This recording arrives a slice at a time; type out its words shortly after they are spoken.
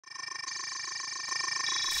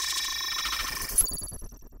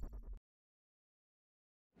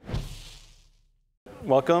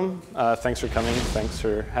welcome. Thanks for coming. Thanks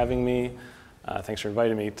for having me. Thanks for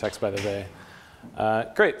inviting me. Text, by the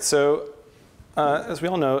way. Great. So as we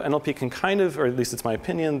all know, NLP can kind of, or at least it's my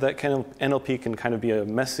opinion, that NLP can kind of be a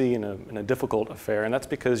messy and a difficult affair. And that's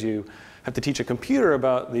because you have to teach a computer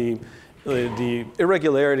about the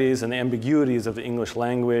irregularities and the ambiguities of the English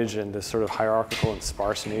language and this sort of hierarchical and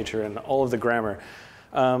sparse nature and all of the grammar.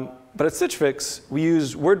 But at Stitch Fix, we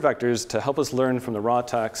use word vectors to help us learn from the raw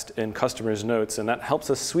text in customers' notes, and that helps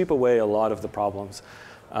us sweep away a lot of the problems,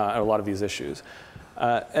 a lot of these issues.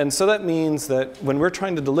 And so that means that when we're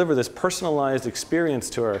trying to deliver this personalized experience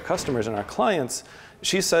to our customers and our clients,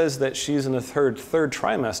 she says that she's in the third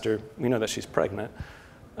trimester. We know that she's pregnant.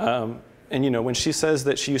 And when she says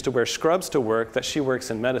that she used to wear scrubs to work, that she works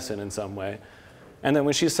in medicine in some way. And then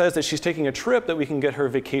when she says that she's taking a trip, that we can get her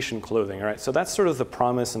vacation clothing, all right? So that's sort of the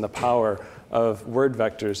promise and the power of word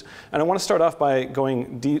vectors. And I want to start off by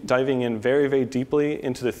diving in very, very deeply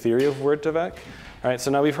into the theory of word2vec. All right,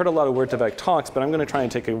 so now we've heard a lot of word2vec talks, but I'm going to try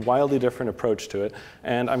and take a wildly different approach to it.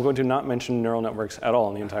 And I'm going to not mention neural networks at all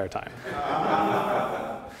in the entire time.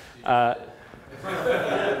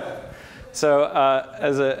 So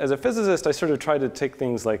as a physicist, I sort of try to take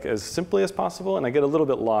things like as simply as possible, and I get a little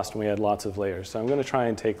bit lost when we add lots of layers. So I'm going to try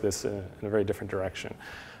and take this in a very different direction.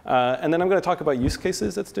 And then I'm going to talk about use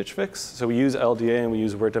cases at Stitch Fix. So we use LDA and we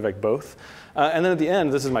use word2vec both. And then at the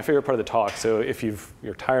end, this is my favorite part of the talk. So if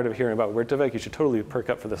you're tired of hearing about word2vec, you should totally perk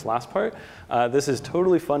up for this last part. This is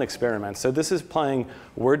totally fun experiment. So this is applying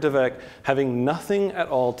word2vec having nothing at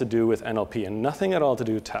all to do with NLP and nothing at all to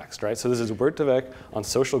do with text, right? So this is word2vec on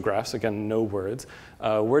social graphs, again, no words.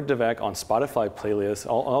 Word2vec on Spotify playlists,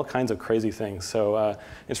 all kinds of crazy things. So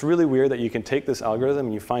it's really weird that you can take this algorithm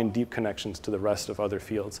and you find deep connections to the rest of other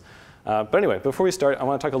fields. But anyway, before we start, I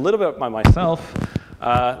want to talk a little bit about myself.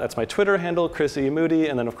 That's my Twitter handle, Chris E. Moody.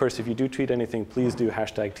 And then, of course, if you do tweet anything, please do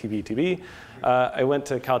 #TBTB. I went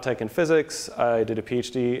to Caltech in physics. I did a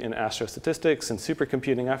PhD in astrostatistics and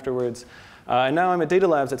supercomputing afterwards. And now I'm at Data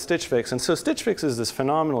Labs at Stitch Fix. And so Stitch Fix is this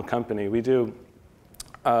phenomenal company. We do,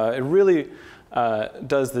 it really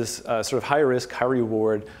does this sort of high risk, high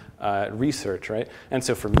reward research, right? And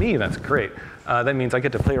so for me, that's great. That means I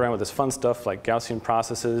get to play around with this fun stuff like Gaussian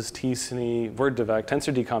processes, t-SNE, word2vec,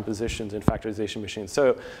 tensor decompositions, and factorization machines.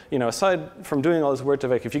 So, aside from doing all this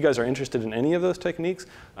word2vec, if you guys are interested in any of those techniques,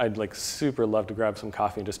 I'd super love to grab some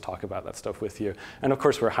coffee and just talk about that stuff with you. And of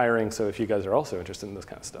course, we're hiring, so if you guys are also interested in this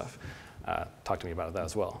kind of stuff, talk to me about that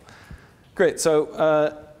as well. Great.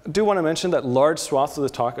 So. I do want to mention that large swaths of this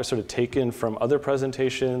talk are sort of taken from other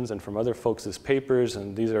presentations and from other folks' papers,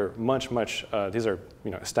 and these are these are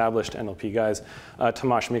established NLP guys.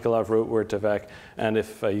 Tomasz Mikolov wrote word2vec, and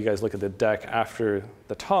if you guys look at the deck after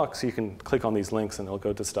the talks, you can click on these links and they'll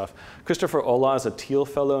go to stuff. Christopher Olah is a Thiel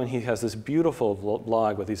fellow, and he has this beautiful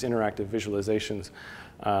blog with these interactive visualizations.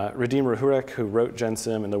 Radim Rahurek, who wrote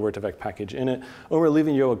GenSim and the word2vec package in it. Omer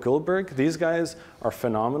Levy and Yoa Goldberg, these guys are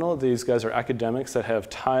phenomenal. These guys are academics that have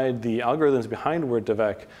tied the algorithms behind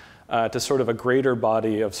word2vec to sort of a greater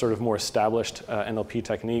body of sort of more established NLP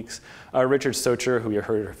techniques. Richard Socher, who you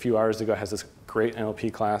heard a few hours ago, has this great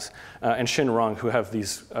NLP class. And Xin Rong, who have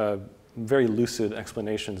these very lucid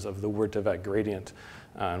explanations of the word2vec gradient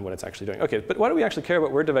and what it's actually doing. OK, but why do we actually care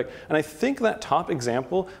about word2vec? And I think that top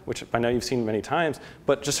example, which by now you've seen many times,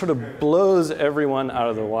 but just sort of blows everyone out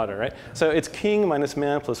of the water, right? So it's king minus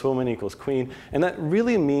man plus woman equals queen. And that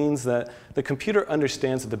really means that the computer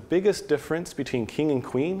understands that the biggest difference between king and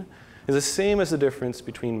queen is the same as the difference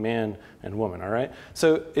between man and woman, all right?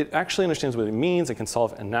 So it actually understands what it means. It can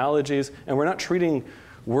solve analogies. And we're not treating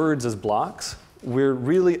words as blocks. We're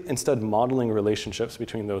really instead modeling relationships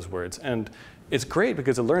between those words. And it's great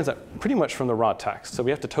because it learns that pretty much from the raw text. So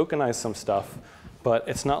we have to tokenize some stuff, but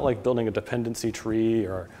it's not like building a dependency tree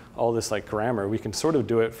or all this grammar. We can sort of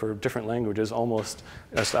do it for different languages almost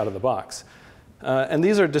just out of the box. And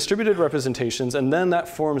these are distributed representations, and then that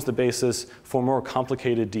forms the basis for more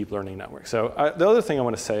complicated deep learning networks. So the other thing I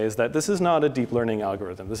want to say is that this is not a deep learning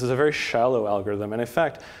algorithm. This is a very shallow algorithm. And in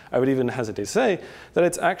fact, I would even hesitate to say that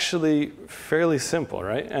it's actually fairly simple,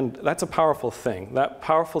 right? And that's a powerful thing. That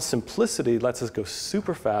powerful simplicity lets us go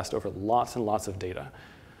super fast over lots and lots of data.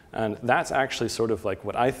 And that's actually sort of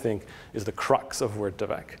what I think is the crux of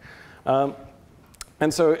word2vec.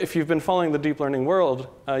 And so if you've been following the deep learning world,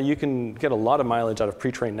 you can get a lot of mileage out of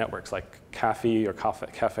pre-trained networks like Caffe or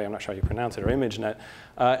Caffe, I'm not sure how you pronounce it, or ImageNet.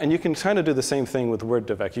 And you can kind of do the same thing with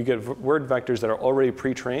word2vec. You get word vectors that are already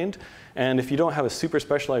pre-trained. And if you don't have a super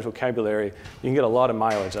specialized vocabulary, you can get a lot of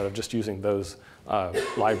mileage out of just using those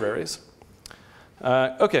libraries.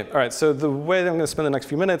 OK, all right, so the way that I'm going to spend the next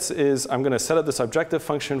few minutes is I'm going to set up this objective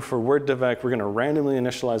function for word devec. We're going to randomly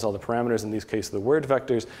initialize all the parameters, in these cases the word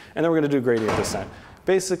vectors, and then we're going to do gradient descent.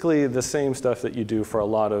 Basically the same stuff that you do for a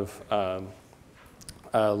lot of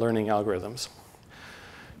learning algorithms.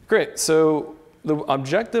 Great, so the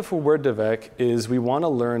objective for word devec is we want to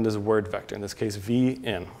learn this word vector, in this case v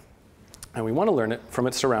in. And we want to learn it from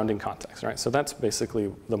its surrounding context, right? So that's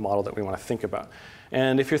basically the model that we want to think about.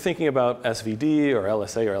 And if you're thinking about SVD or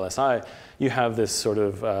LSA or LSI, you have this sort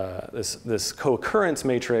of this co-occurrence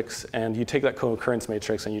matrix, and you take that co-occurrence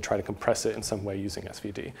matrix and you try to compress it in some way using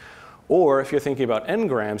SVD. Or if you're thinking about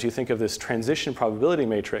n-grams, you think of this transition probability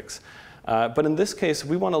matrix. But in this case,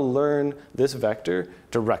 we want to learn this vector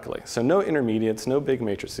directly. So no intermediates, no big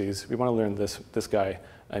matrices. We want to learn this guy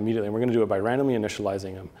immediately. And we're going to do it by randomly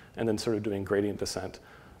initializing him and then sort of doing gradient descent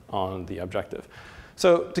on the objective.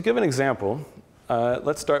 So to give an example,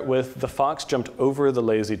 let's start with the fox jumped over the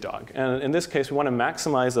lazy dog. And in this case, we want to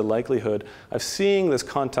maximize the likelihood of seeing this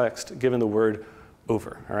context given the word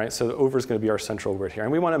over. All right? So the over is going to be our central word here.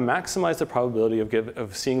 And we want to maximize the probability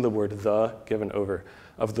of seeing the word the given over,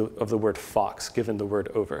 of the word fox given the word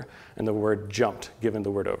over, and the word jumped given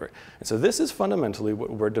the word over. And so this is fundamentally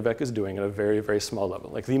what word devec is doing at a very, very small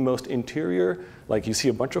level. Like the most interior, like you see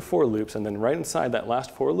a bunch of for loops, and then right inside that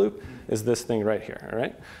last for loop is this thing right here. All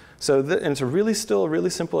right? So and it's still a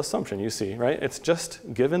really simple assumption, you see, right? It's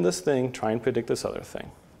just given this thing, try and predict this other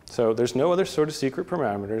thing. So there's no other sort of secret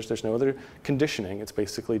parameters. There's no other conditioning. It's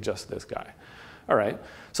basically just this guy. All right,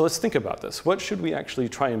 so let's think about this. What should we actually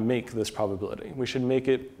try and make this probability? We should make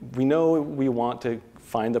it, we know we want to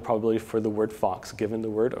find the probability for the word fox given the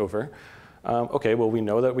word over. OK, well, we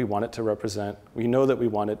know that we want it to represent, we know that we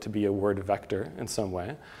want it to be a word vector in some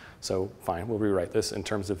way. So fine, we'll rewrite this in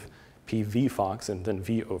terms of PV fox and then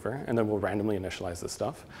V over, and then we'll randomly initialize this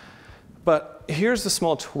stuff. But here's the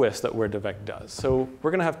small twist that word devec does. So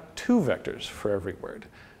we're going to have two vectors for every word.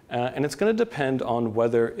 And it's going to depend on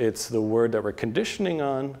whether it's the word that we're conditioning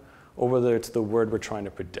on or whether it's the word we're trying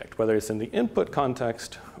to predict, whether it's in the input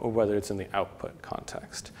context or whether it's in the output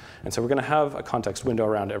context. And so we're going to have a context window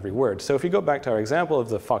around every word. So if you go back to our example of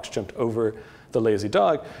the fox jumped over the lazy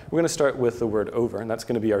dog, we're going to start with the word over, and that's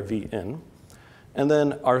going to be our v in. And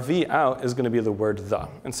then our v out is going to be the word the.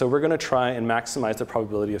 And so we're going to try and maximize the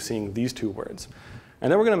probability of seeing these two words.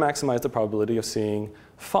 And then we're going to maximize the probability of seeing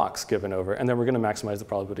fox given over. And then we're going to maximize the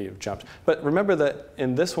probability of jumped. But remember that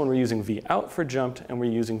in this one, we're using v out for jumped, and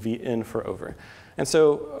we're using v in for over. And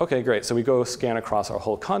so, OK, great. So we go scan across our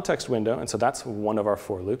whole context window. And so that's one of our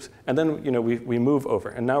for loops. And then we move over.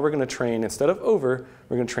 And now we're going to train, instead of over,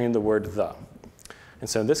 we're going to train the word the. And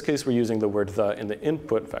so in this case, we're using the word the in the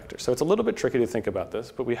input vector. So it's a little bit tricky to think about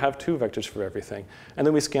this, but we have two vectors for everything. And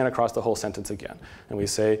then we scan across the whole sentence again. And we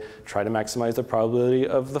say, try to maximize the probability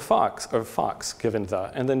of the fox given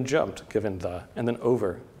the, and then jumped given the, and then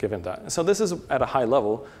over given the. And so this is at a high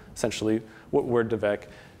level, essentially, what word devec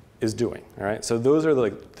is doing. All right? So those are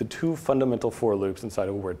the two fundamental for loops inside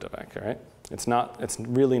of word devec. All right? It's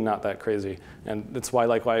really not that crazy. And that's why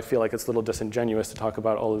I feel like it's a little disingenuous to talk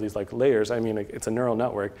about all of these layers. I mean, it's a neural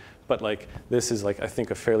network, but this is I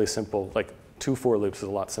think a fairly simple, two for loops is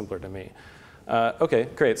a lot simpler to me. OK,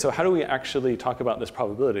 great. So how do we actually talk about this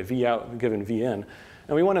probability, v out given v in?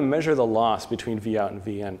 And we want to measure the loss between v out and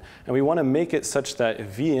v in. And we want to make it such that if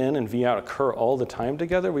v in and v out occur all the time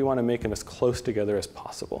together, we want to make them as close together as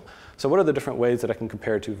possible. So what are the different ways that I can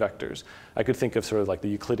compare two vectors? I could think of sort of the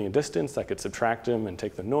Euclidean distance. I could subtract them and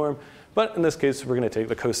take the norm. But in this case, we're going to take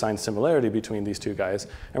the cosine similarity between these two guys.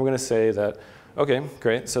 And we're going to say that, OK,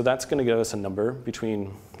 great. So that's going to give us a number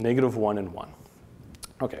between -1 and 1.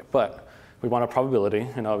 OK, but we want a probability.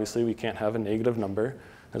 And obviously, we can't have a negative number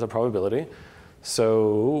as a probability.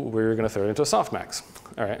 So we're going to throw it into a softmax.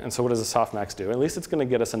 All right, and so what does a softmax do? At least it's going to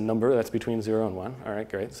get us a number that's between 0 and 1. All right,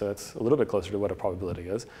 great. So that's a little bit closer to what a probability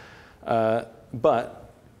is.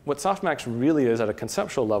 But what softmax really is at a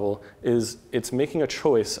conceptual level is it's making a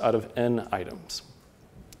choice out of n items.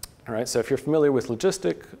 All right, so if you're familiar with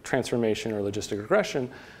logistic transformation or logistic regression,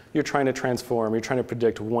 you're trying to transform, you're trying to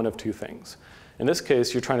predict one of two things. In this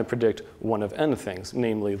case, you're trying to predict one of n things,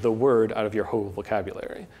 namely the word out of your whole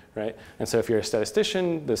vocabulary, right? And so if you're a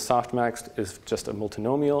statistician, this softmax is just a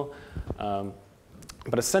multinomial.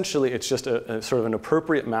 But essentially, it's just a sort of an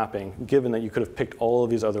appropriate mapping, given that you could have picked all of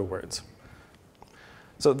these other words.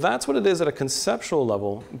 So that's what it is at a conceptual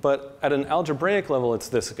level. But at an algebraic level, it's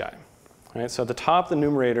this guy. Right? So at the top, the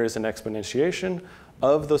numerator is an exponentiation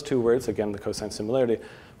of those two words, again, the cosine similarity.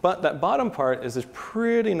 But that bottom part is this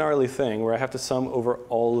pretty gnarly thing where I have to sum over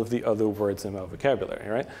all of the other words in my vocabulary,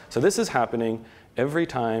 right? So this is happening Every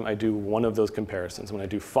time I do one of those comparisons, when I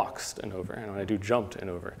do foxed and over, and when I do jumped and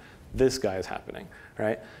over, this guy is happening,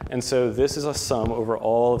 right? And so this is a sum over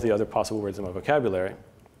all of the other possible words in my vocabulary.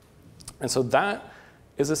 And so that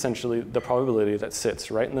is essentially the probability that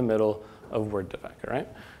sits right in the middle of word2vec, right?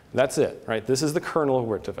 That's it, right? This is the kernel of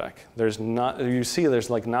word2vec. There's not, you see there's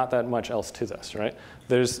like not that much else to this, right?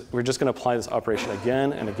 We're just going to apply this operation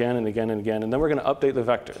again and again and again and again, and then we're going to update the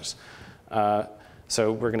vectors.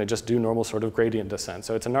 So we're going to just do normal sort of gradient descent.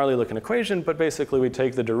 So it's a gnarly looking equation, but basically we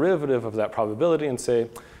take the derivative of that probability and say,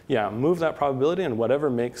 yeah, move that probability and whatever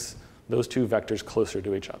makes those two vectors closer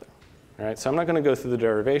to each other. All right, so I'm not going to go through the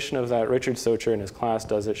derivation of that. Richard Socher in his class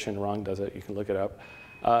does it. Shin Rong does it. You can look it up.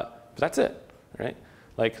 But that's it, right?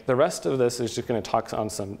 Like the rest of this is just going to talk on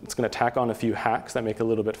some, it's going to tack on a few hacks that make it a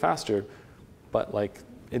little bit faster, but like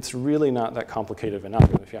it's really not that complicated of an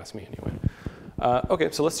algorithm if you ask me anyway.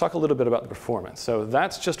 OK, so let's talk a little bit about the performance. So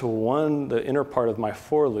that's just the inner part of my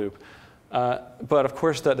for loop. But of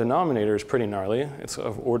course, that denominator is pretty gnarly. It's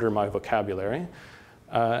of order my vocabulary.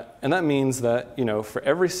 And that means that for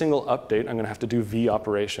every single update, I'm going to have to do V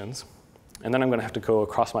operations. And then I'm going to have to go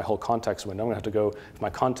across my whole context window. I'm going to have to go, if my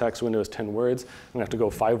context window is 10 words, I'm going to have to go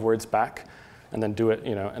 5 words back and then do it,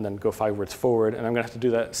 and then go 5 words forward. And I'm going to have to do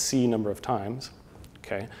that C number of times.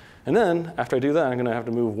 OK? And then after I do that, I'm going to have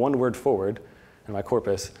to move 1 word forward in my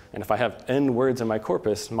corpus. And if I have n words in my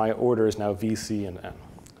corpus, my order is now V, C, and n.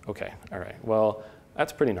 OK, all right. Well,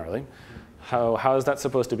 that's pretty gnarly. How is that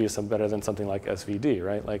supposed to be some better than something like SVD,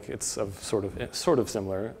 right? Like it's of sort of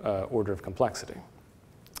similar order of complexity.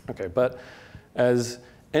 OK, but as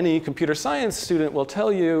any computer science student will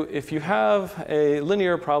tell you, if you have a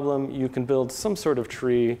linear problem, you can build some sort of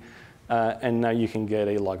tree, and now you can get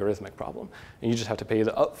a logarithmic problem. And you just have to pay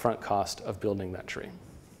the upfront cost of building that tree.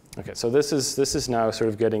 OK, so this is now sort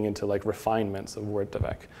of getting into like refinements of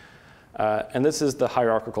word2vec. And this is the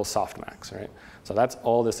hierarchical softmax, right? So that's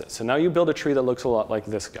all this is. So now you build a tree that looks a lot like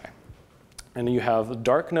this guy. And you have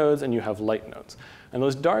dark nodes and you have light nodes. And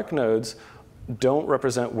those dark nodes don't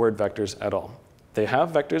represent word vectors at all. They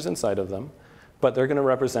have vectors inside of them, but they're going to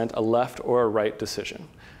represent a left or a right decision.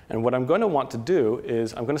 And what I'm going to want to do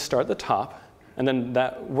is I'm going to start at the top, and then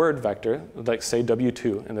that word vector, like say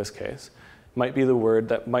W2 in this case, might be the word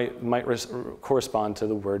that might correspond to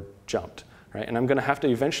the word jumped. Right? And I'm going to have to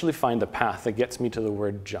eventually find the path that gets me to the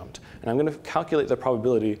word jumped. And I'm going to calculate the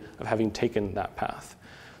probability of having taken that path.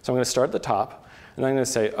 So I'm going to start at the top, and I'm going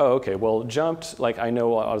to say, oh, OK, well, jumped, like I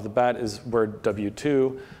know out of the bat, is word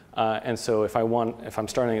W2. And so if I'm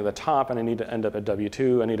starting at the top and I need to end up at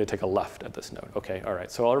W2, I need to take a left at this node. OK, all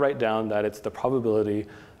right. So I'll write down that it's the probability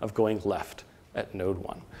of going left at node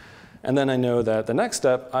 1. And then I know that the next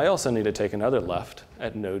step, I also need to take another left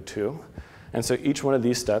at node 2. And so each one of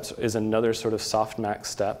these steps is another sort of softmax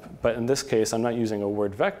step. But in this case, I'm not using a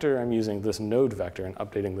word vector. I'm using this node vector and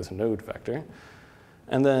updating this node vector.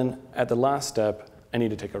 And then at the last step, I need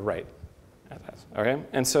to take a right at that. OK?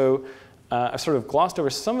 And so I've sort of glossed over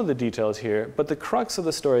some of the details here. But the crux of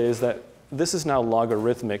the story is that this is now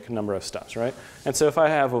logarithmic number of steps, right? And so if I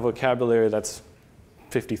have a vocabulary that's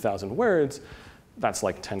 50,000 words, that's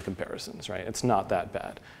like 10 comparisons, right? It's not that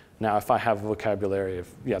bad. Now, if I have a vocabulary of,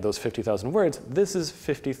 those 50,000 words, this is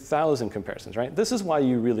 50,000 comparisons, right? This is why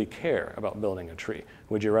you really care about building a tree.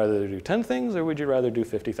 Would you rather do 10 things, or would you rather do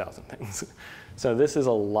 50,000 things? So this is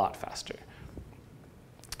a lot faster.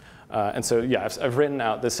 And so, I've written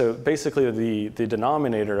out this. So basically, the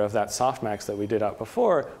denominator of that softmax that we did out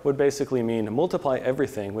before would basically mean multiply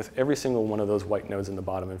everything with every single one of those white nodes in the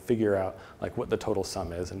bottom and figure out like what the total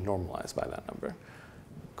sum is and normalize by that number.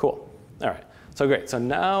 Cool. All right. So great. So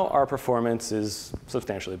now our performance is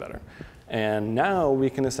substantially better. And now we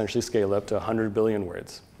can essentially scale up to 100 billion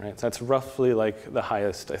words. Right? So that's roughly like the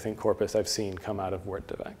highest, I think, corpus I've seen come out of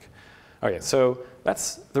word2vec. OK, so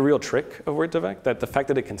that's the real trick of word2vec, that the fact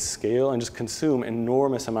that it can scale and just consume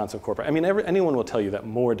enormous amounts of corpus. I mean, anyone will tell you that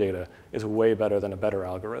more data is way better than a better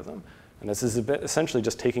algorithm. And this is essentially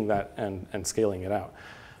just taking that and scaling it out.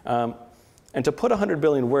 And to put 100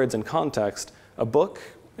 billion words in context, a book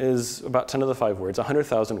is about 10 to the 5 words,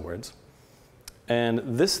 100,000 words. And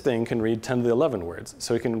this thing can read 10 to the 11 words.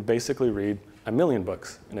 So it can basically read 1 million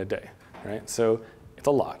books in a day. Right? So it's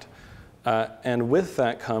a lot. And with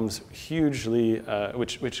that comes hugely,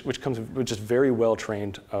 which comes with just very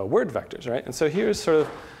well-trained word vectors. Right? And so here's sort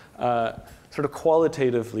of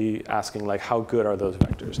qualitatively asking, like, how good are those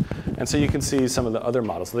vectors? And so you can see some of the other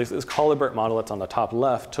models. So this Colibert model that's on the top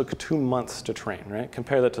left took 2 months to train. Right?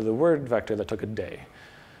 Compare that to the word vector that took a day.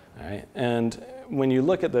 Right? And when you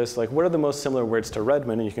look at this, like, what are the most similar words to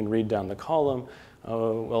Redmond? And you can read down the column.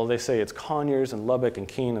 Oh, well, they say it's Conyers and Lubbock and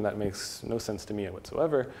Keene, and that makes no sense to me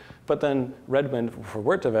whatsoever. But then Redmond for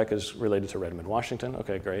Word2Vec is related to Redmond, Washington.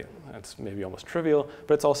 OK, great. That's maybe almost trivial.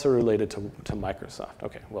 But it's also related to Microsoft.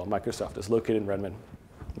 OK, well, Microsoft is located in Redmond.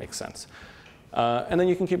 Makes sense. And then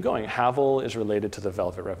you can keep going. Havel is related to the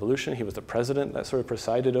Velvet Revolution. He was the president that sort of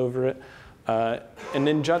presided over it. And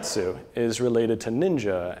ninjutsu is related to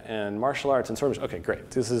ninja and martial arts and sword. OK,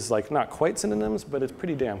 great. This is like not quite synonyms, but it's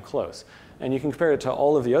pretty damn close. And you can compare it to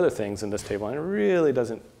all of the other things in this table, and it really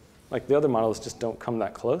doesn't, like the other models just don't come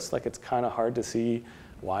that close. Like it's kind of hard to see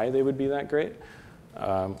why they would be that great.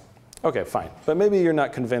 OK, fine. But maybe you're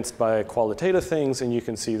not convinced by qualitative things, and you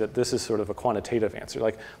can see that this is sort of a quantitative answer.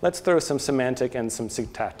 Like, let's throw some semantic and some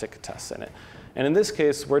syntactic tests in it. And in this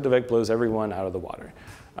case, Word2Vec blows everyone out of the water.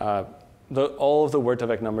 All of the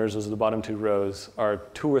Word2Vec numbers, those are the bottom 2 rows, are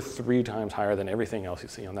 2 or 3 times higher than everything else you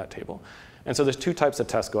see on that table. And so there's 2 types of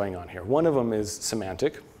tests going on here. One of them is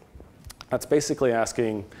semantic. That's basically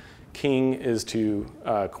asking king is to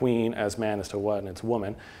queen as man is to what, and it's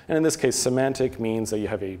woman. And in this case, semantic means that you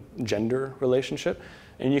have a gender relationship.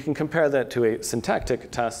 And you can compare that to a syntactic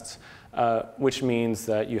test, which means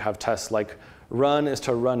that you have tests like run is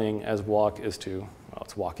to running as walk is to, well,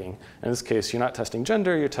 it's walking. In this case, you're not testing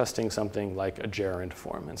gender, you're testing something like a gerund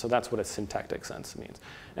form. And so that's what a syntactic sense means.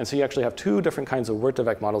 And so you actually have 2 different kinds of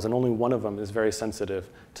Word2Vec models, and only one of them is very sensitive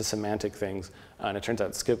to semantic things. And it turns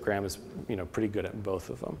out skipgram is pretty good at both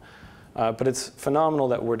of them. But it's phenomenal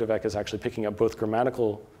that Word2Vec is actually picking up both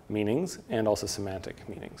grammatical meanings and also semantic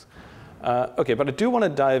meanings. OK, but I do want to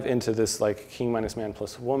dive into this like king minus man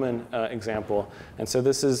plus woman example. And so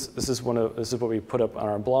this is what we put up on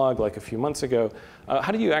our blog like a few months ago.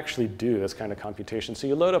 How do you actually do this kind of computation? So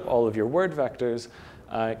you load up all of your word vectors,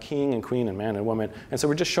 king and queen and man and woman. And so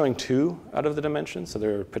we're just showing 2 out of the dimensions. So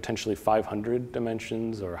there are potentially 500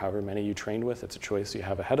 dimensions or however many you trained with. It's a choice you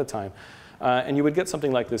have ahead of time. And you would get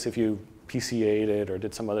something like this if you PCA'd it or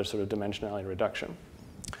did some other sort of dimensionality reduction.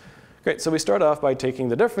 Great, so we start off by taking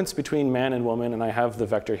the difference between man and woman, and I have the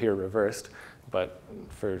vector here reversed, but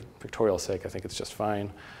for pictorial sake, I think it's just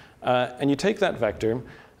fine. And you take that vector,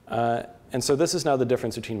 and so this is now the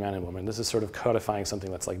difference between man and woman. This is sort of codifying something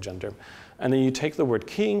that's like gender. And then you take the word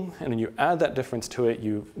king, and then you add that difference to it.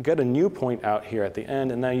 You get a new point out here at the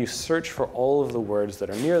end, and now you search for all of the words that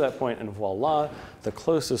are near that point, and voila, the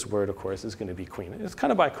closest word, of course, is going to be queen. It's kind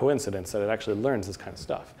of by coincidence that it actually learns this kind of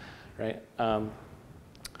stuff, right?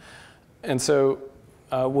 And so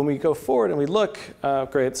when we go forward and we look,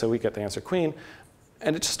 great, so we get the answer queen.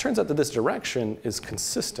 And it just turns out that this direction is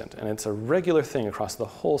consistent, and it's a regular thing across the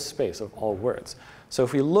whole space of all words. So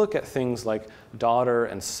if we look at things like daughter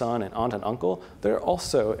and son and aunt and uncle, they're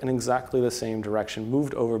also in exactly the same direction,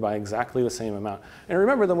 moved over by exactly the same amount. And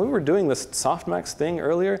remember that when we were doing this softmax thing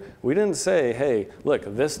earlier, we didn't say, hey, look,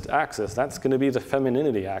 this axis, that's going to be the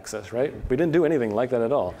femininity axis, right? We didn't do anything like that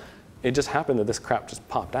at all. It just happened that this crap just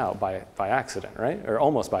popped out by accident, right? Or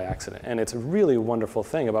almost by accident. And it's a really wonderful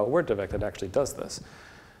thing about Word2Vec that actually does this.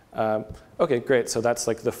 OK, great. So that's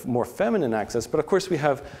like the more feminine axis. But of course, we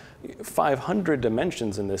have 500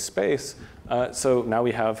 dimensions in this space. So now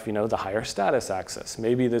we have the higher status axis.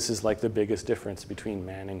 Maybe this is like the biggest difference between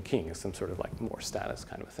man and king, is some sort of like more status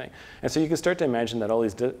kind of a thing. And so you can start to imagine that all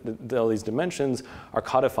these dimensions are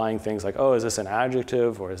codifying things like, oh, is this an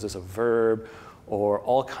adjective, or is this a verb, or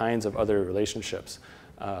all kinds of other relationships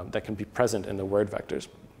that can be present in the word vectors.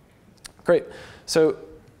 Great. So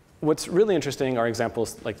what's really interesting are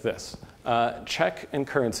examples like this. Check and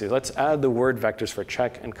currency. Let's add the word vectors for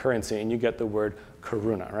check and currency, and you get the word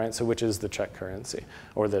koruna, right? So which is the Czech currency,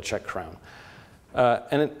 or the Czech crown.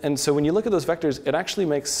 And so when you look at those vectors, it actually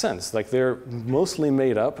makes sense. Like they're mostly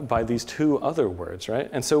made up by these 2 other words, right?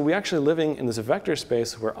 And so we're actually living in this vector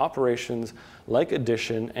space where operations like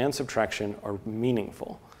addition and subtraction are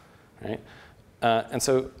meaningful, right? And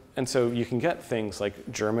so you can get things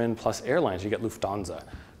like German plus airlines. You get Lufthansa,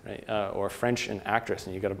 right? Or French and actress,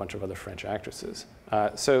 and you get a bunch of other French actresses.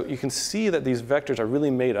 So you can see that these vectors are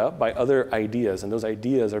really made up by other ideas, and those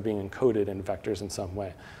ideas are being encoded in vectors in some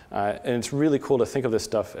way. And it's really cool to think of this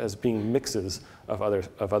stuff as being mixes of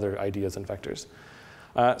other ideas and vectors.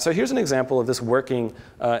 So here's an example of this working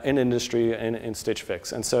in industry in Stitch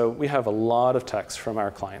Fix. And so we have a lot of text from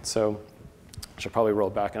our clients. So I should probably roll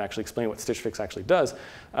back and actually explain what Stitch Fix actually does.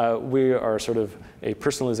 We are sort of a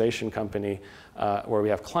personalization company where we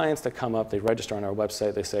have clients that come up, they register on our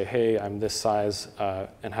website, they say, hey, I'm this size,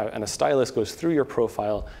 and a stylist goes through your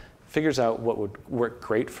profile, figures out what would work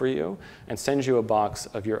great for you, and sends you a box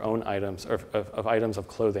of your own items, or of items of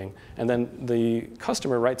clothing. And then the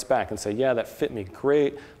customer writes back and say, yeah, that fit me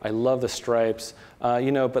great. I love the stripes,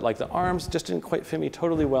 you know, but like the arms just didn't quite fit me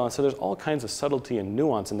totally well. And so there's all kinds of subtlety and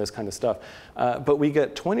nuance in this kind of stuff. But we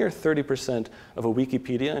get 20 or 30% of a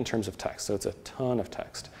Wikipedia in terms of text. So it's a ton of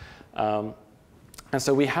text. And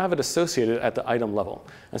so we have it associated at the item level.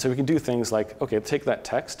 And so we can do things like, OK, take that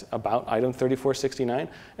text about item 3469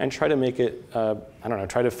 and try to make it, I don't know,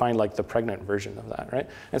 try to find like the pregnant version of that, right?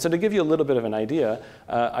 And so to give you a little bit of an idea,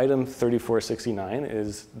 item 3469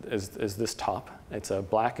 is this top. It's a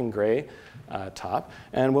black and gray top.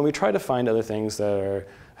 And when we try to find other things that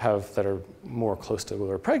are more close to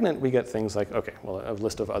or pregnant, we get things like, OK, well, a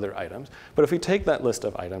list of other items. But if we take that list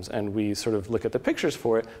of items and we sort of look at the pictures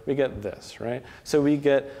for it, we get this, right? So we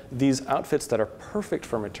get these outfits that are perfect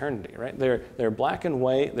for maternity, right? They're black and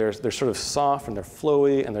white, they're sort of soft and they're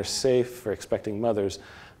flowy and they're safe for expecting mothers.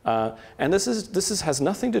 And this has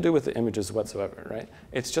nothing to do with the images whatsoever, right?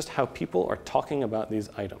 It's just how people are talking about these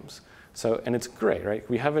items. So, and it's great, right?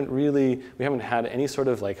 We haven't had any sort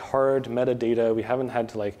of like hard metadata. We haven't had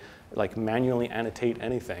to like manually annotate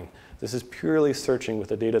anything. This is purely searching with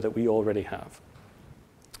the data that we already have.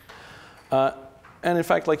 And in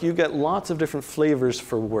fact, like you get lots of different flavors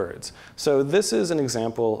for words. So this is an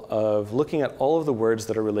example of looking at all of the words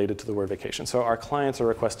that are related to the word vacation. So our clients are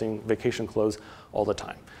requesting vacation clothes all the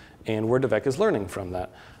time. And Word2Vec is learning from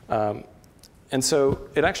that. And so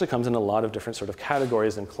it actually comes in a lot of different sort of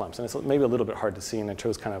categories and clumps. And it's maybe a little bit hard to see, and I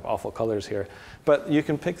chose kind of awful colors here. But you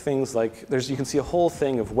can pick things like, you can see a whole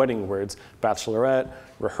thing of wedding words, bachelorette,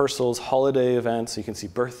 rehearsals, holiday events. You can see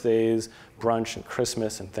birthdays, brunch, and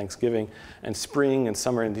Christmas, and Thanksgiving, and spring and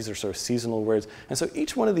summer, and these are sort of seasonal words. And so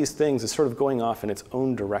each one of these things is sort of going off in its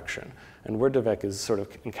own direction. And Word2Vec is sort of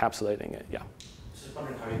encapsulating it, yeah. Just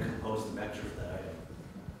wondering how you compose the vector for that item.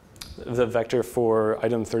 The vector for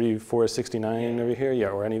item 3469 over here, yeah,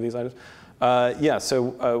 or any of these items. Yeah,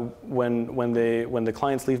 so when the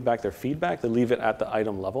clients leave back their feedback, they leave it at the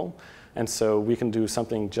item level. And so we can do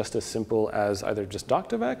something just as simple as either just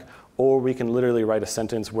doc2vec, or we can literally write a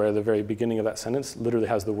sentence where the very beginning of that sentence literally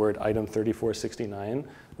has the word item 3469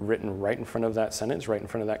 written right in front of that sentence, right in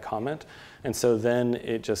front of that comment. And so then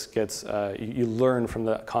it just gets, you learn from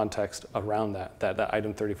the context around that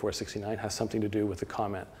item 3469 has something to do with the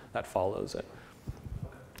comment that follows it.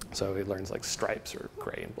 So it learns like stripes or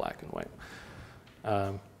gray and black and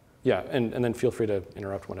white. Yeah, and then feel free to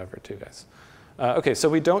interrupt whenever too, guys. OK, so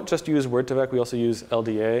we don't just use Word2Vec, we also use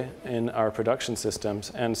LDA in our production systems.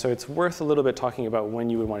 And so it's worth a little bit talking about when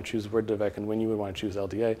you would want to choose Word2Vec and when you would want to choose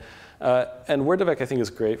LDA. And Word2Vec, I think, is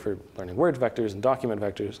great for learning word vectors and document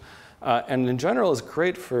vectors. And in general, is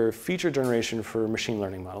great for feature generation for machine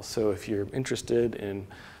learning models. So if you're interested in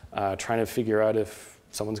trying to figure out if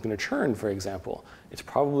someone's going to churn, for example, it's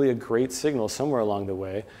probably a great signal somewhere along the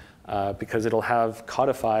way. Because it'll have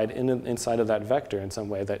codified inside of that vector in some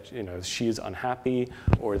way that she's unhappy,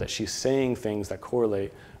 or that she's saying things that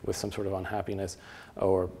correlate with some sort of unhappiness,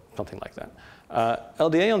 or something like that.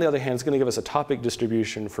 LDA, on the other hand, is going to give us a topic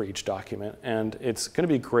distribution for each document, and it's going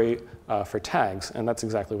to be great for tags, and that's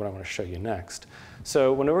exactly what I want to show you next.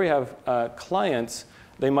 So whenever we have clients,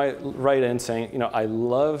 they might write in saying, I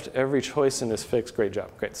loved every choice in this fix, great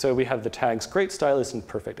job, great. So we have the tags, great, stylish, and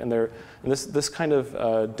perfect. And this kind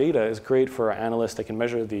of data is great for our analysts. They can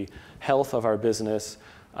measure the health of our business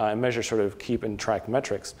and measure sort of keep and track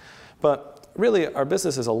metrics. But really, our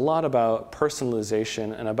business is a lot about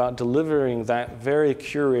personalization and about delivering that very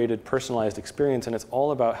curated, personalized experience. And it's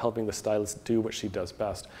all about helping the stylist do what she does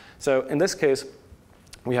best. So in this case,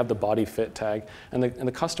 we have the body fit tag, and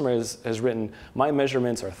the customer has written, my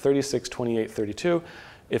measurements are 36, 28, 32,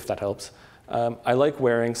 if that helps. I like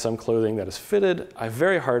wearing some clothing that is fitted.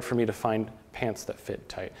 Very hard for me to find pants that fit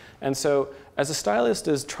tight. And so as a stylist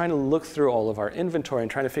is trying to look through all of our inventory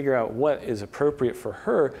and trying to figure out what is appropriate for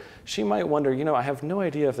her, she might wonder, I have no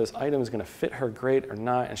idea if this item is going to fit her great or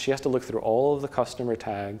not, and she has to look through all of the customer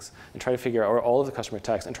tags and try to figure out, or all of the customer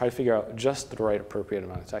tags, and try to figure out just the right appropriate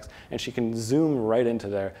amount of text. And she can zoom right into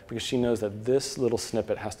there because she knows that this little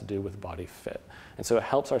snippet has to do with body fit. And so it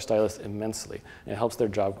helps our stylists immensely, and it helps their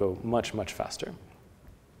job go much, much faster.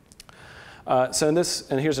 So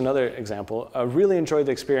and here's another example. I really enjoyed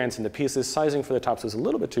the experience in the pieces. Sizing for the tops was a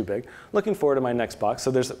little bit too big. Looking forward to my next box.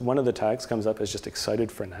 So there's one of the tags comes up as just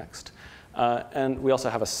excited for next. And we also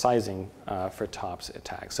have a sizing for tops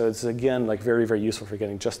tag. So it's, again, like very, very useful for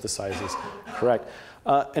getting just the sizes correct.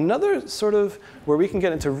 Another sort of where we can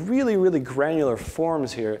get into really, really granular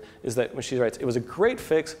forms here is that when she writes, it was a great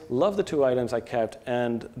fix, love the 2 items I kept,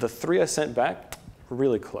 and the 3 I sent back,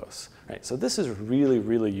 really close. Right? So this is really,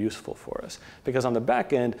 really useful for us, because on the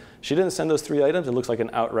back end, she didn't send those 3 items. It looks like an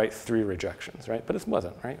outright 3 rejections, right? But it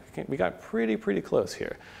wasn't, right? We got pretty close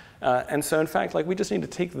here. And so in fact, like, we just need to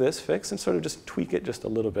take this fix and sort of just tweak it just a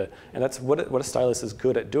little bit. And that's what a stylist is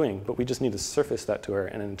good at doing, but we just need to surface that to her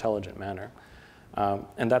in an intelligent manner.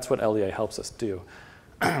 And that's what LDA helps us do.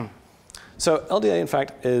 So LDA, in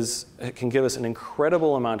fact, it can give us an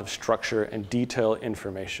incredible amount of structure and detail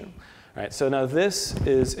information. Right, so now this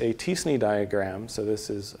is a t-SNE diagram. So this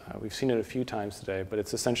is, we've seen it a few times today, but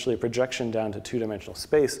it's essentially a projection down to 2-dimensional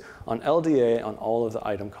space on LDA on all of the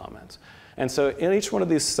item comments. And so in each one of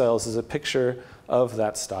these cells is a picture of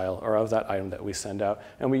that style or of that item that we send out.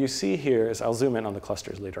 And what you see here is, I'll zoom in on the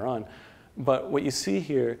clusters later on, but what you see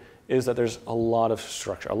here is that there's a lot of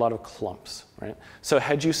structure, a lot of clumps, right? So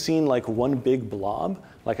had you seen like one big blob,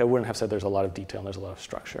 like I wouldn't have said there's a lot of detail and there's a lot of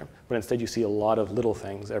structure, but instead you see a lot of little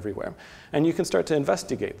things everywhere. And you can start to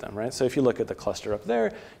investigate them, right? So if you look at the cluster up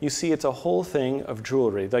there, you see it's a whole thing of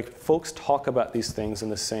jewelry. Like, folks talk about these things in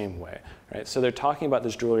the same way, right? So they're talking about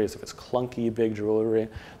this jewelry as if it's clunky, big jewelry.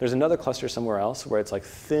 There's another cluster somewhere else where it's like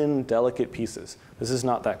thin, delicate pieces. This is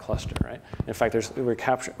not that cluster, right? In fact, we're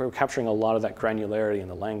capturing a lot of that granularity in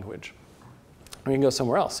the language. We can go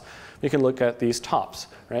somewhere else. We can look at these tops,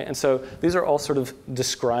 right? And so these are all sort of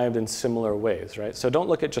described in similar ways, right? So don't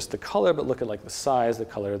look at just the color, but look at like the size, the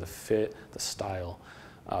color, the fit, the style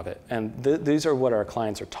of it. And these are what our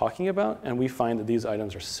clients are talking about, and we find that these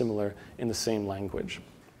items are similar in the same language.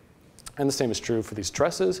 And the same is true for these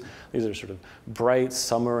dresses. These are sort of bright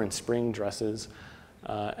summer and spring dresses.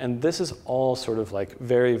 And this is all sort of like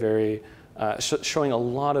very, showing a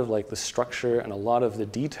lot of like the structure and a lot of the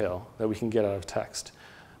detail that we can get out of text.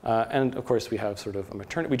 And of course, we have sort of a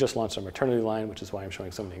maternity. We just launched a maternity line, which is why I'm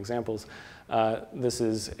showing so many examples. This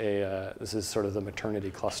is sort of the maternity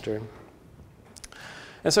cluster.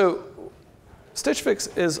 And so Stitch Fix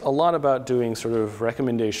is a lot about doing sort of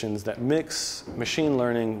recommendations that mix machine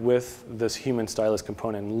learning with this human stylist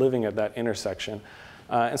component and living at that intersection.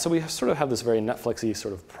 And so we sort of have this very Netflix-y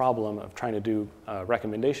sort of problem of trying to do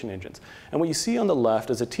recommendation engines. And what you see on the left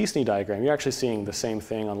is a t-SNE diagram. You're actually seeing the same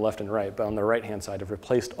thing on the left and right, but on the right-hand side, I've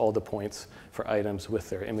replaced all the points for items with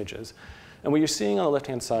their images. And what you're seeing on the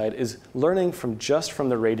left-hand side is learning from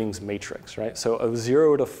the ratings matrix, right? So a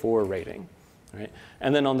 0 to 4 rating, right?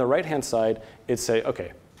 And then on the right-hand side, it's say,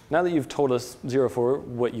 OK, now that you've told us 0 to 4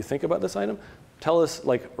 what you think about this item, tell us,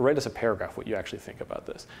 like, write us a paragraph what you actually think about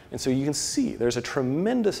this. And so you can see there's a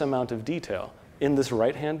tremendous amount of detail in this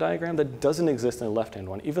right-hand diagram that doesn't exist in the left-hand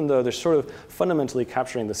one, even though they're sort of fundamentally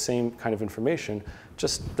capturing the same kind of information,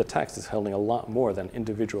 just the text is holding a lot more than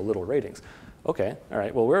individual little ratings. OK, all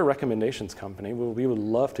right, well, we're a recommendations company. We would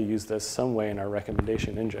love to use this some way in our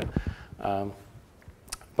recommendation engine.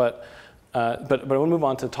 But we'll move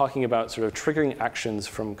on to talking about sort of triggering actions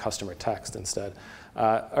from customer text instead.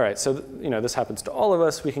 All right, so this happens to all of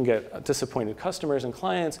us. We can get disappointed customers and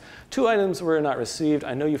clients. 2 items were not received.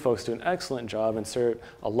 I know you folks do an excellent job and serve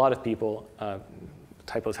a lot of people.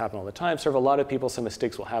 Typos happen all the time. Serve a lot of people. Some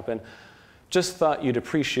mistakes will happen. Just thought you'd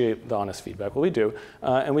appreciate the honest feedback. Well, we do.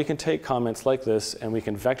 And we can take comments like this, and we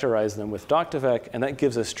can vectorize them with Doc2Vec, and that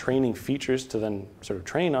gives us training features to then sort of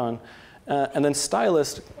train on. And then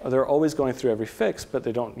stylists, they're always going through every fix, but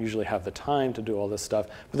they don't usually have the time to do all this stuff.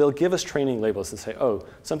 But they'll give us training labels and say, oh,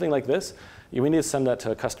 something like this, we need to send that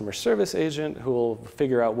to a customer service agent who will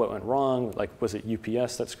figure out what went wrong. Like, was it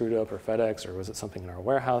UPS that screwed up, or FedEx, or was it something in our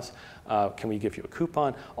warehouse? Can we give you a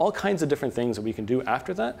coupon? All kinds of different things that we can do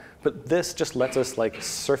after that. But this just lets us like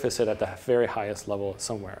surface it at the very highest level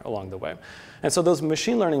somewhere along the way. And so those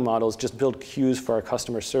machine learning models just build queues for our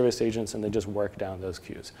customer service agents, and they just work down those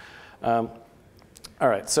queues. All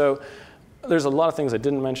right, so there's a lot of things I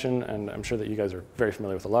didn't mention, and I'm sure that you guys are very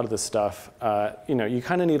familiar with a lot of this stuff. You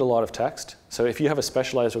kind of need a lot of text. So if you have a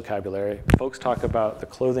specialized vocabulary, folks talk about the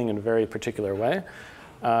clothing in a very particular way.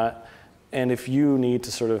 And if you need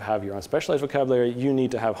to sort of have your own specialized vocabulary, you need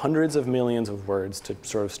to have hundreds of millions of words to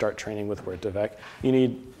sort of start training with Word2Vec. You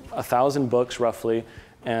need 1,000 books, roughly,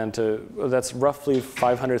 and that's roughly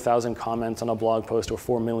 500,000 comments on a blog post or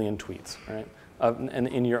 4 million tweets, right? And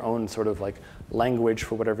in your own sort of like language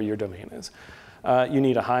for whatever your domain is. You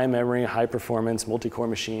need a high memory, high performance, multi-core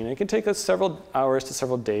machine. It can take us several hours to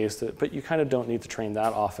several days, but you kind of don't need to train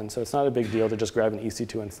that often. So it's not a big deal to just grab an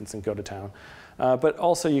EC2 instance and go to town. But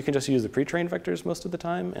also you can just use the pre-trained vectors most of the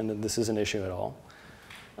time, and then this is an issue at all.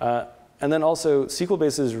 And then also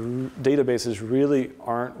SQL databases really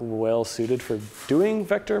aren't well suited for doing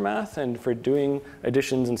vector math and for doing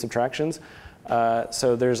additions and subtractions.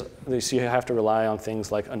 So you have to rely on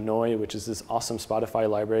things like annoy, which is this awesome Spotify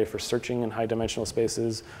library for searching in high dimensional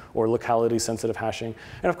spaces, or locality sensitive hashing.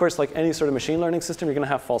 And of course, like any sort of machine learning system, you're going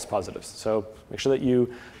to have false positives. So make sure that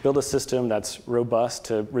you build a system that's robust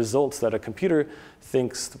to results that a computer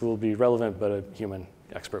thinks will be relevant, but a human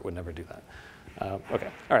expert would never do that. OK,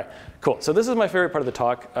 all right, cool. So this is my favorite part of the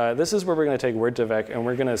talk. This is where we're going to take word2vec, and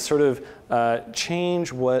we're going to sort of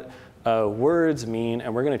change what words mean,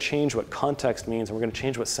 and we're going to change what context means, and we're going to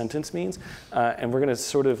change what sentence means. And we're going to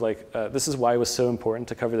sort of like, this is why it was so important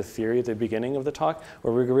to cover the theory at the beginning of the talk,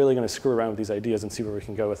 where we're really going to screw around with these ideas and see where we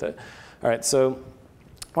can go with it. All right, so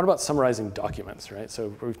what about summarizing documents, right?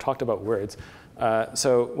 So we've talked about words.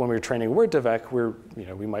 So when we're training word2vec,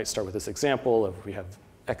 we might start with this example of we have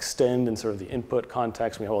extend in sort of the input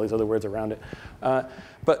context. We have all these other words around it.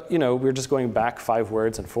 But we're just going back 5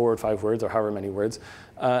 words and forward 5 words, or however many words.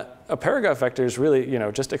 A paragraph vector is really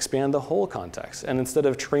just expand the whole context. And instead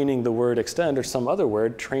of training the word extend or some other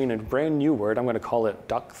word, train a brand new word. I'm going to call it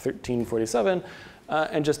doc1347,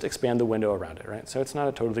 and just expand the window around it, right? So it's not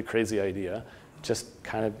a totally crazy idea. Just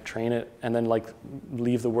kind of train it and then like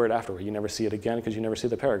leave the word afterward. You never see it again because you never see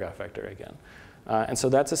the paragraph vector again. And so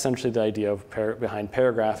that's essentially the idea of behind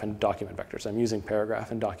paragraph and document vectors. I'm using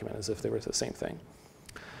paragraph and document as if they were the same thing.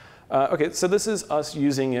 OK, so this is us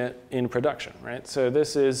using it in production, right? So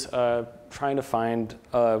this is trying to find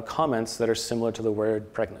comments that are similar to the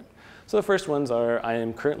word pregnant. So the first ones are, I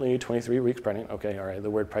am currently 23 weeks pregnant. OK, all right, the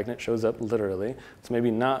word pregnant shows up literally. It's maybe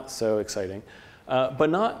not so exciting. But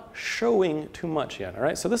not showing too much yet, all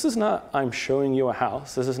right? So this is not I'm showing you a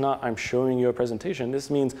house. This is not I'm showing you a presentation. This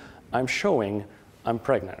means I'm showing I'm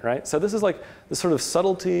pregnant, right? So this is like this sort of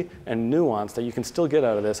subtlety and nuance that you can still get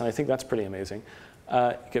out of this, and I think that's pretty amazing.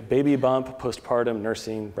 You get baby bump, postpartum,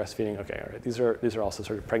 nursing, breastfeeding. OK, all right, these are also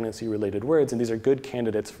sort of pregnancy-related words, and these are good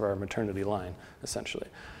candidates for our maternity line, essentially.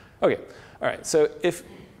 OK, all right, so if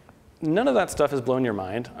none of that stuff has blown your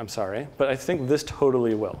mind, I'm sorry, but I think this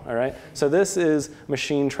totally will, all right? So this is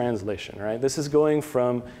machine translation, right? This is going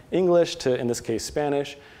from English to, in this case,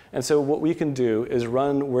 Spanish. And so what we can do is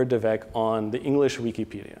run word2vec on the English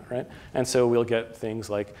Wikipedia, right? And so we'll get things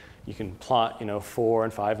like you can plot 4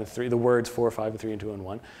 and 5 and 3, the words 4, 5, and 3, and 2, and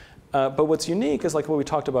 1. But what's unique is like what we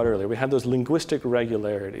talked about earlier. We had those linguistic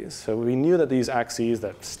regularities. So we knew that these axes,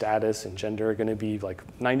 that status and gender, are going to be like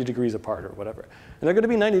 90 degrees apart or whatever. And they're going to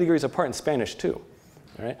be 90 degrees apart in Spanish too.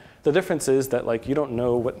 All right? The difference is that like you don't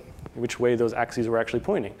know which way those axes were actually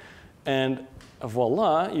pointing. And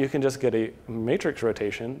voila, you can just get a matrix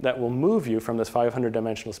rotation that will move you from this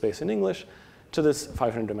 500-dimensional space in English to this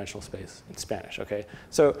 500-dimensional space in Spanish, OK?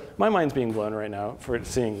 So my mind's being blown right now for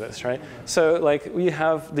seeing this, right? So like we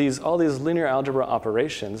have all these linear algebra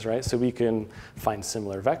operations, right? So we can find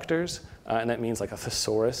similar vectors, and that means like a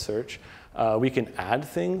thesaurus search. We can add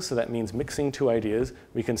things, so that means mixing 2 ideas.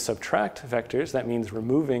 We can subtract vectors, that means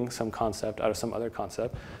removing some concept out of some other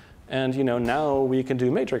concept. And now we can do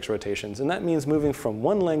matrix rotations. And that means moving from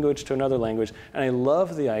one language to another language. And I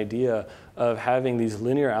love the idea of having these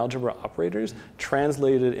linear algebra operators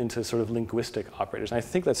translated into sort of linguistic operators. And I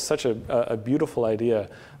think that's such a beautiful idea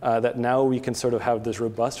that now we can sort of have this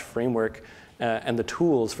robust framework and the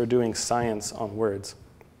tools for doing science on words.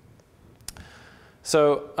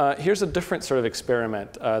 So here's a different sort of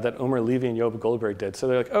experiment that Omer Levy and Job Goldberg did. So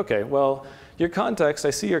they're like, OK, well, your context,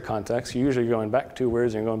 I see your context. You're usually going back 2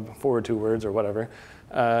 words, and you're going forward 2 words, or whatever.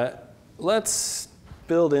 Let's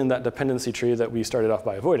build in that dependency tree that we started off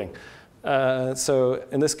by avoiding. So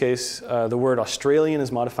in this case, the word Australian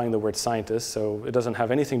is modifying the word scientist, so it doesn't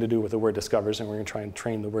have anything to do with the word discovers, and we're going to try and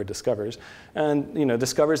train the word discovers. And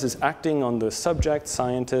discovers is acting on the subject,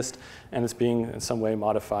 scientist, and it's being in some way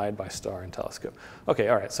modified by star and telescope. OK,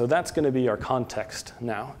 all right, so that's going to be our context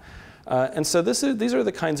now. And so these are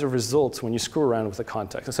the kinds of results when you screw around with the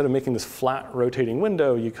context. Instead of making this flat rotating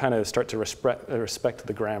window, you kind of start to respect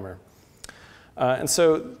the grammar. And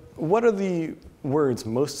so what are the words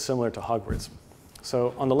most similar to Hogwarts?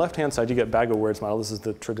 So on the left-hand side, you get bag of words model. This is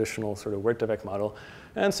the traditional sort of word2vec model.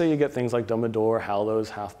 And so you get things like Dumbledore, Hallows,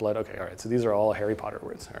 Half-Blood. OK, all right, so these are all Harry Potter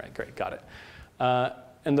words. All right, great, got it.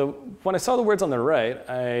 And when I saw the words on the right,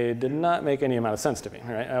 I did not make any amount of sense to me.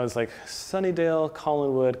 Right? I was like, Sunnydale,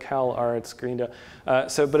 Collinwood, Cal Arts, Greendale.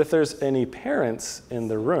 But if there's any parents in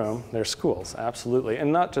the room, they're schools, absolutely.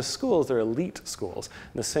 And not just schools, they're elite schools,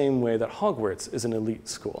 in the same way that Hogwarts is an elite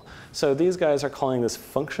school. So these guys are calling this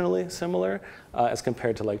functionally similar as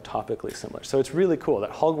compared to like topically similar. So it's really cool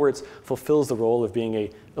that Hogwarts fulfills the role of being an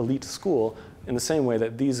elite school in the same way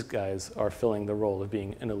that these guys are filling the role of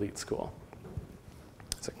being an elite school.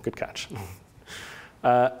 It's a good catch.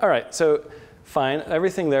 All right, so fine.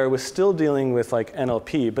 Everything there was still dealing with like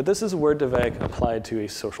NLP, but this is Word2Vec applied to a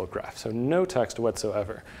social graph, so no text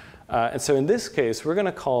whatsoever. And so in this case, we're going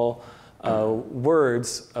to call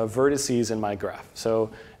words vertices in my graph.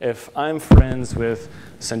 So if I'm friends with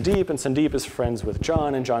Sandeep, and Sandeep is friends with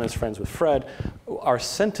John, and John is friends with Fred, our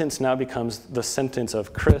sentence now becomes the sentence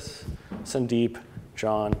of Chris, Sandeep,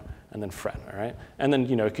 John, and then Fred, all right? And then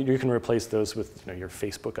you can replace those with your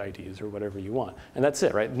Facebook IDs or whatever you want. And that's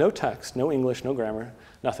it, right? No text, no English, no grammar,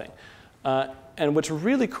 nothing. And what's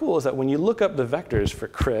really cool is that when you look up the vectors for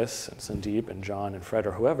Chris and Sandeep and John and Fred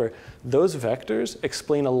or whoever, those vectors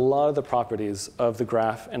explain a lot of the properties of the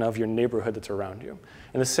graph and of your neighborhood that's around you.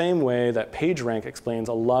 In the same way that PageRank explains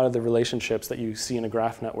a lot of the relationships that you see in a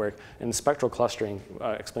graph network, and spectral clustering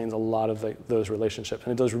explains a lot of those relationships.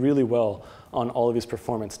 And it does really well on all of these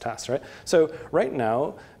performance tests, right? So right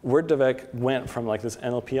now, Word2Vec went from like this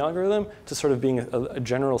NLP algorithm to sort of being a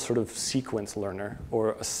general sort of sequence learner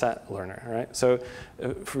or a set learner, right? So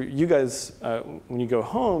for you guys, when you go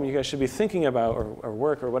home, you guys should be thinking about, or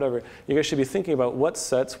work or whatever, you guys should be thinking about what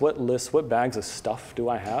sets, what lists, what bags of stuff do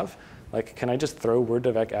I have? Like, can I just throw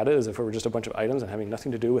Word2Vec at it as if it were just a bunch of items and having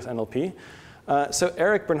nothing to do with NLP? So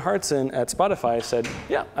Eric Bernhardsen at Spotify said,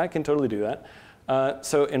 yeah, I can totally do that.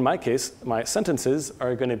 So in my case, my sentences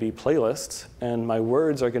are going to be playlists, and my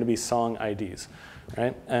words are going to be song IDs,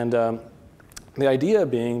 right? And the idea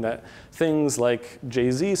being that things like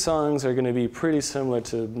Jay-Z songs are going to be pretty similar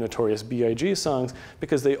to Notorious B.I.G. songs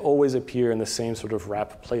because they always appear in the same sort of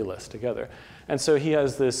rap playlist together. And so he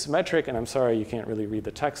has this metric, and I'm sorry you can't really read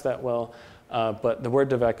the text that well, but the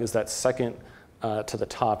Word2Vec is that second to the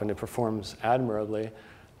top, and it performs admirably.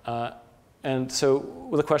 And so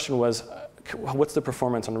the question was, what's the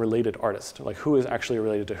performance on related artists? Like, who is actually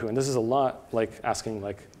related to who? And this is a lot like asking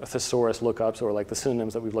like a thesaurus lookups or like the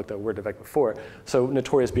synonyms that we've looked at Word2Vec before. So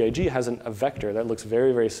Notorious B.I.G. has a vector that looks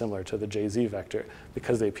very, very similar to the Jay-Z vector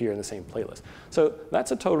because they appear in the same playlist. So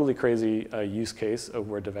that's a totally crazy use case of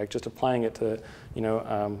Word2Vec, just applying it to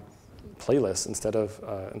playlists instead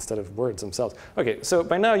of words themselves. Okay, so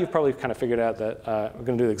by now you've probably kind of figured out that we're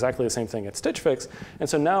going to do exactly the same thing at Stitch Fix. And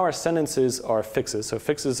so now our sentences are fixes. So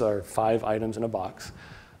fixes are 5 items in a box.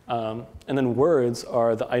 And then words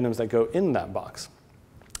are the items that go in that box.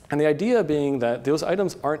 And the idea being that those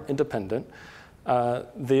items aren't independent.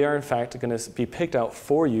 They are, in fact, going to be picked out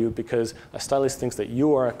for you because a stylist thinks that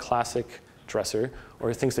you are a classic dresser,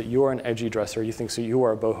 or thinks that you are an edgy dresser, you think so you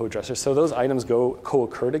are a boho dresser. So those items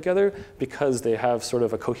co-occur together because they have sort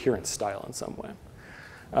of a coherent style in some way.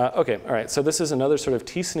 Okay, all right, so this is another sort of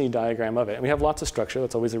t-SNE diagram of it. And we have lots of structure,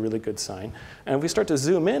 that's always a really good sign. And if we start to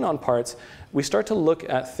zoom in on parts, we start to look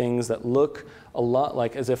at things that look a lot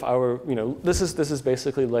like as if our, this is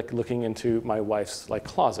basically like looking into my wife's like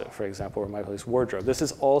closet, for example, or my wife's wardrobe. This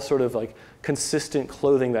is all sort of like consistent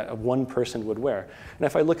clothing that one person would wear. And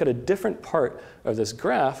if I look at a different part of this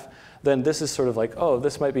graph, then this is sort of like, oh,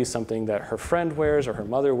 this might be something that her friend wears or her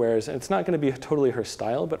mother wears. And it's not going to be totally her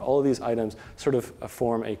style, but all of these items sort of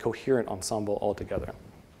form a coherent ensemble altogether.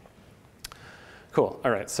 Cool.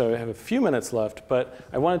 All right, so I have a few minutes left, but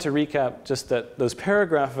I wanted to recap just that those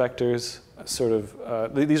paragraph vectors sort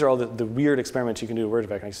of, these are all the weird experiments you can do with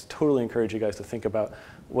Word2Vec. And I just totally encourage you guys to think about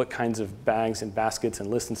what kinds of bags and baskets and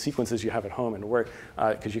lists and sequences you have at home and work,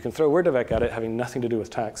 because you can throw Word2Vec at it having nothing to do with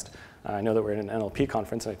text. I know that we're in an NLP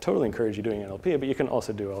conference, and I totally encourage you doing NLP, but you can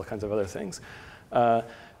also do all kinds of other things.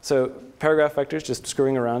 So paragraph vectors, just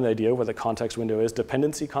screwing around the idea of what the context window is,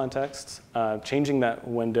 dependency contexts, changing that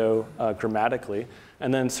window grammatically,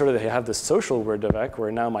 and then sort of they have this social Word2Vec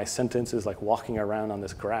where now my sentence is like walking around on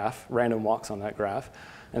this graph, random walks on that graph.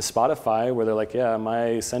 And Spotify, where they're like, yeah,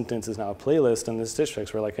 my sentence is now a playlist, and this Stitch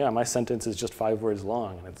Fix, we're like, yeah, my sentence is just 5 words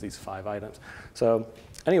long, and it's these 5 items. So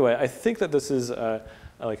anyway, I think that this is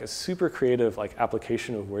like a super creative like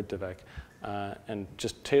application of Word2Vec. And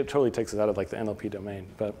just totally takes us out of like the NLP domain.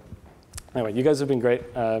 But anyway, you guys have been great.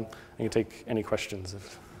 I can take any questions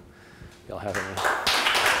if y'all have any.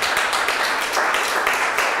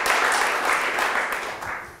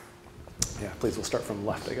 Yeah, please, we'll start from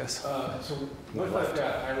left, I guess. So what if I've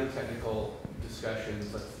got highly technical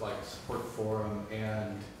discussions, like support forum,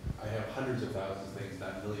 and I have hundreds of thousands of things,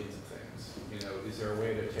 not millions of things? Is there a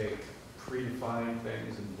way to take predefined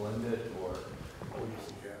things and blend it, or what would you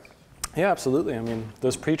suggest? Yeah, absolutely. I mean,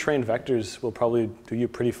 those pre-trained vectors will probably do you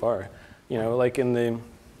pretty far. Like in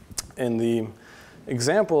the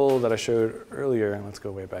example that I showed earlier, let's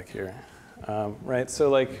go way back here, right? So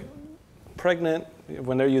like pregnant,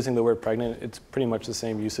 when they're using the word pregnant, it's pretty much the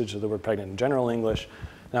same usage of the word pregnant in general English.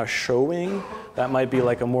 Now showing, that might be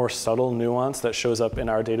like a more subtle nuance that shows up in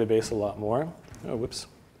our database a lot more. Oh, whoops.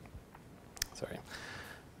 Sorry.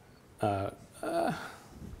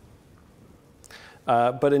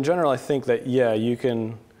 But in general, I think that, yeah, you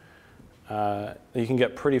can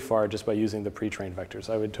get pretty far just by using the pre-trained vectors.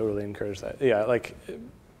 I would totally encourage that. Yeah, like,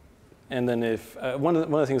 and then if, one of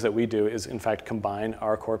the things that we do is, in fact, combine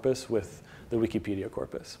our corpus with the Wikipedia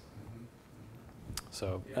corpus.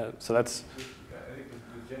 So, so that's. I think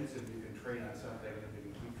with Jensen, you can train on something and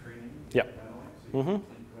you can keep training. Yeah. So you can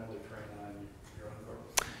incrementally train on your own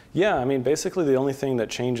corpus. Yeah, I mean, basically the only thing that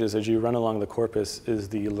changes as you run along the corpus is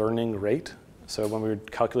the learning rate. So when we're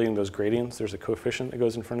calculating those gradients, there's a coefficient that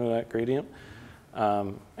goes in front of that gradient.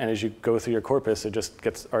 And as you go through your corpus, it just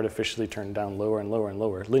gets artificially turned down lower and lower and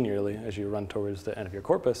lower linearly as you run towards the end of your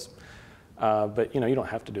corpus. But you don't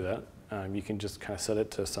have to do that. You can just kind of set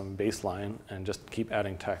it to some baseline and just keep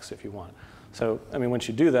adding text if you want. So, I mean, once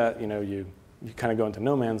you do that, you kind of go into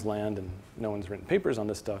no man's land, and no one's written papers on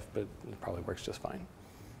this stuff, but it probably works just fine.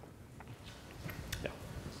 Yeah.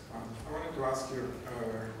 I wanted to ask you a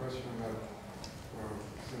question that,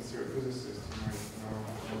 since you're a physicist, you might know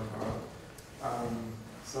more about.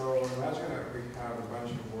 So imagine that we have a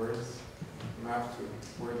bunch of words mapped to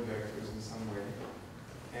word vectors in some way,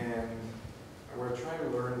 and we're trying to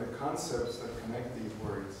learn the concepts that connect these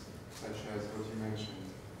words, such as what you mentioned,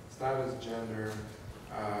 status, gender,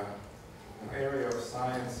 an area of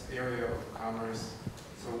science, area of commerce.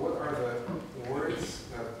 So what are the words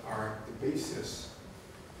that are the basis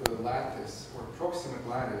for the lattice or proximate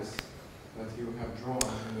lattice that you have drawn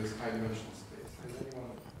in this high-dimensional space? Has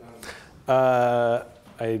anyone done this?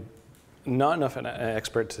 I'm not enough an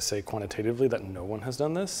expert to say quantitatively that no one has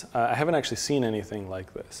done this. I haven't actually seen anything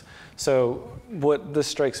like this. So what this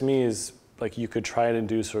strikes me is, like, you could try to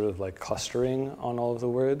do sort of like clustering on all of the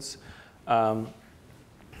words.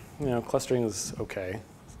 Clustering is okay,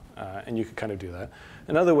 and you could kind of do that.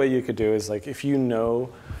 Another way you could do is, like, if you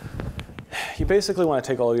basically want to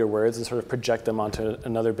take all your words and sort of project them onto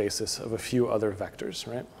another basis of a few other vectors,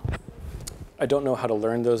 right? I don't know how to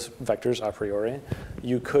learn those vectors a priori.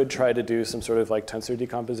 You could try to do some sort of like tensor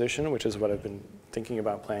decomposition, which is what I've been thinking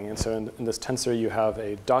about playing. And so in this tensor, you have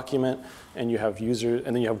a document, and you have users,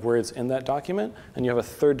 and then you have words in that document, and you have a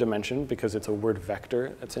third dimension because it's a word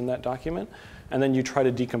vector that's in that document. And then you try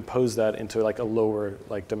to decompose that into like a lower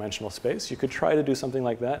like dimensional space. You could try to do something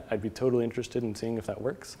like that. I'd be totally interested in seeing if that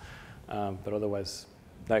works. But otherwise,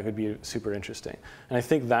 that could be super interesting. And I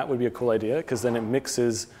think that would be a cool idea, because then it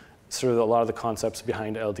mixes sort of a lot of the concepts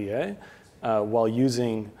behind LDA while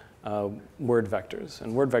using word vectors.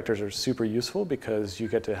 And word vectors are super useful because you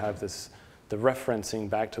get to have the referencing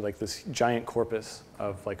back to like this giant corpus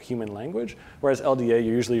of like human language, whereas LDA,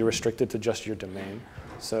 you're usually restricted to just your domain.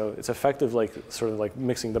 So it's effective, like sort of like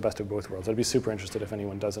mixing the best of both worlds. I'd be super interested if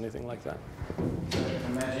anyone does anything like that.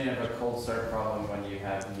 Imagine you have a cold start problem when you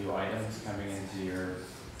have new items coming into your,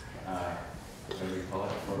 whatever you call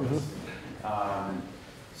it, corpus.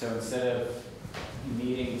 So instead of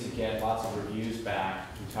needing to get lots of reviews back,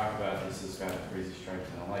 we talk about this has got crazy stripes,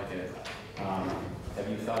 I don't like it. Have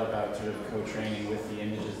you thought about sort of co-training with the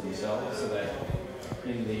images themselves, so that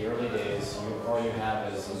in the early days, all you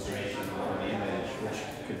have is information on the image, which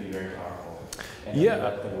could be very powerful, and you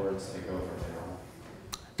let the words take over later on?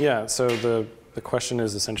 Yeah, so the question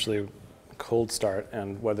is essentially cold start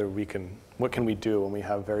and whether what can we do when we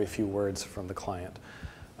have very few words from the client.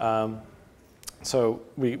 So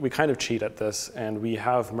we kind of cheat at this, and we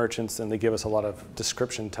have merchants, and they give us a lot of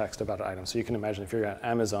description text about an item. So you can imagine if you're at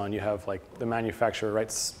Amazon, you have like the manufacturer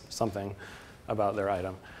writes something about their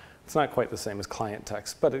item. It's not quite the same as client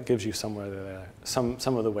text, but it gives you some of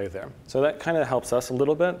the way there. So that kind of helps us a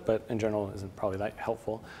little bit, but in general isn't probably that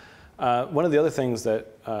helpful. One of the other things that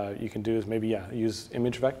you can do is maybe, use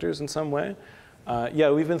image vectors in some way.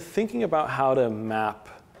 We've been thinking about how to map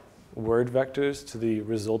word vectors to the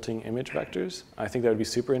resulting image vectors. I think that would be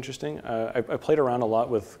super interesting. I played around a lot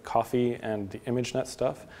with coffee and the ImageNet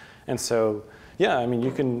stuff. And so, I mean,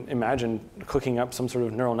 you can imagine cooking up some sort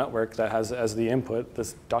of neural network that has as the input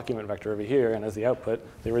this document vector over here, and as the output,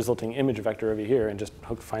 the resulting image vector over here, and just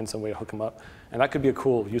find some way to hook them up. And that could be a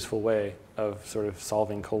cool, useful way of sort of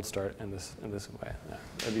solving cold start in this way. Yeah,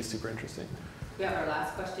 that'd be super interesting. We have our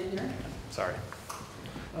last question here. Sorry.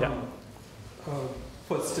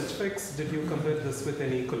 For Stitch Fix, did you compare this with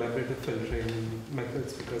any collaborative filtering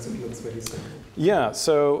methods, because it looks very similar? Yeah,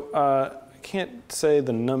 so I can't say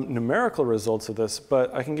the numerical results of this,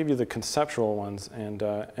 but I can give you the conceptual ones, and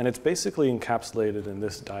it's basically encapsulated in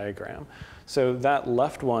this diagram. So that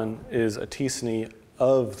left one is a t-SNE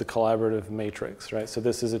of the collaborative matrix, right? So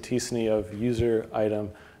this is a t-SNE of user,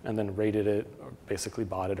 item, and then rated it, or basically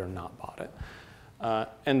bought it or not bought it.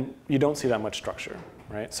 And you don't see that much structure.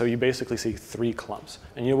 right? So you basically see 3 clumps.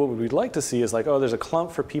 And what we'd like to see is like, oh, there's a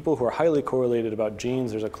clump for people who are highly correlated about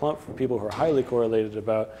jeans. There's a clump for people who are highly correlated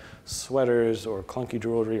about sweaters or clunky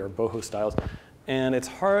jewelry or boho styles. And it's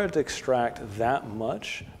hard to extract that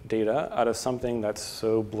much data out of something that's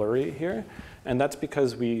so blurry here. And that's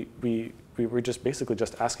because we were just basically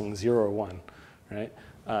just asking 0 or 1, right?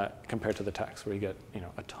 Compared to the text, where you get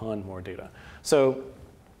a ton more data. So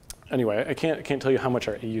anyway, I can't tell you how much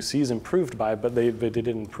our AUCs improved by, but they did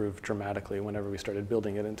improve dramatically whenever we started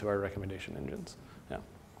building it into our recommendation engines. Yeah.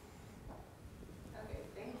 Okay,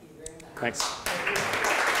 thank you very much. Thanks.